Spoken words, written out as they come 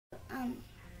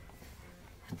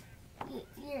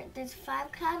there's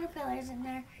 5 caterpillars in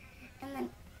there, and then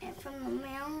from the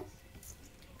male,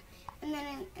 and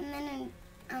then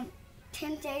in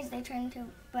 10 days they turn into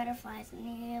butterflies, and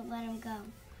you let them go.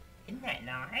 Isn't that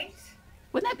nice?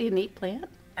 Wouldn't that be a neat plant?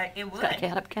 It would. It's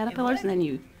got caterpillars, and then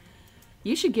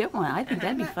you should get one. I think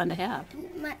that'd be fun to have.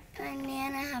 My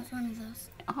Nana has one of those.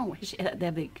 Oh,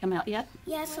 have they come out yet?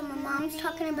 Yeah, so my mom's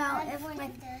talking about if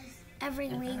every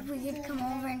week we could come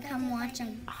over and come watch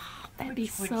them. Oh, that'd be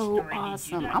so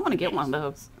awesome. I want to get one of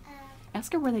those.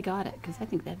 Ask her where they got it, because I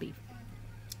think that'd be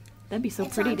so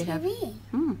pretty to have.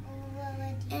 Hmm.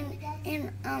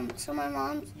 And so my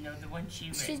mom's, No, the one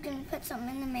she's gonna put something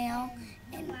in the mail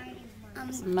and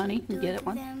some money and get it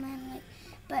one.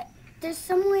 But there's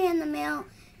some way in the mail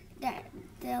that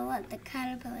they'll let the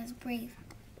caterpillars breathe.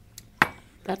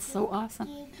 That's so awesome.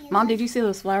 Mom, did you see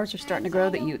those flowers are starting to grow?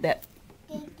 That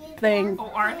thing.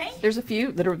 Oh, are they? There's a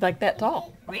few that are like that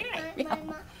tall. Really? Yeah.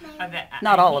 I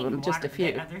Not all of need them, to just water a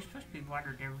few. They're supposed to be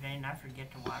watered every day, and I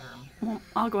forget to water them. Well,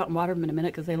 I'll go out and water them in a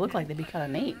minute because they look like they'd be kind of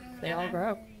neat. They all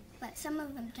grow. But some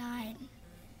of them died.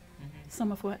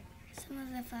 Some of what? Some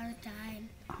of the flowers died.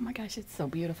 Oh my gosh, it's so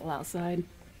beautiful outside.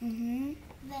 Mm-hmm.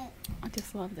 I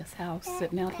just love this house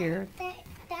sitting out here. Look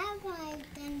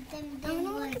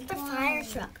at the fire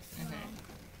trucks.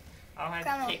 I'll have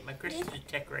Grandma, to take my Christmas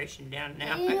decoration down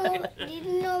now. Did you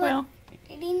know Well,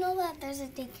 that there's a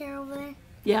daycare over there?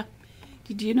 yeah.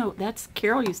 Did you know that's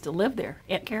Carol used to live there?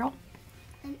 Aunt Carol?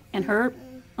 And her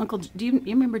uncle, do you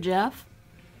remember Jeff?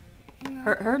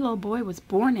 Her little boy was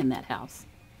born in that house.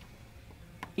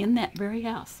 In that very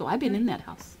house. So I've been in that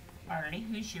house. Arlie,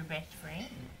 who's your best friend?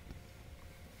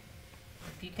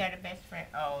 If you got a best friend,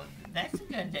 oh, that's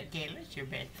good that Kayla's your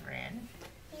best friend.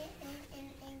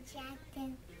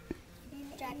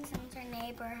 Jackson's our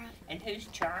neighbor. And who's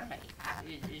Charlie?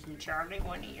 Isn't Charlie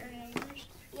one of your neighbors?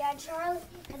 Yeah, Charlie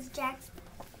is Jack's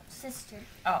sister.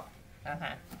 Oh,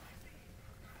 uh-huh.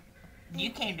 You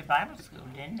came to Bible school,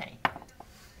 didn't they?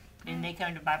 Didn't they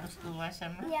come to Bible school last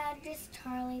summer? Yeah, just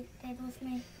Charlie stayed with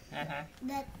me. Uh-huh.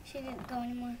 That she didn't go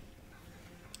anymore.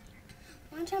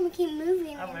 One time we keep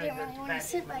moving and I'm I gonna didn't go really to want to bed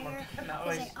sit by one more her time.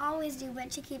 because I always do,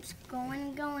 but she keeps going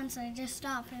and going, so I just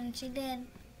stopped and she did.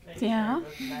 Yeah.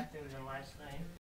 Bathroom the last night.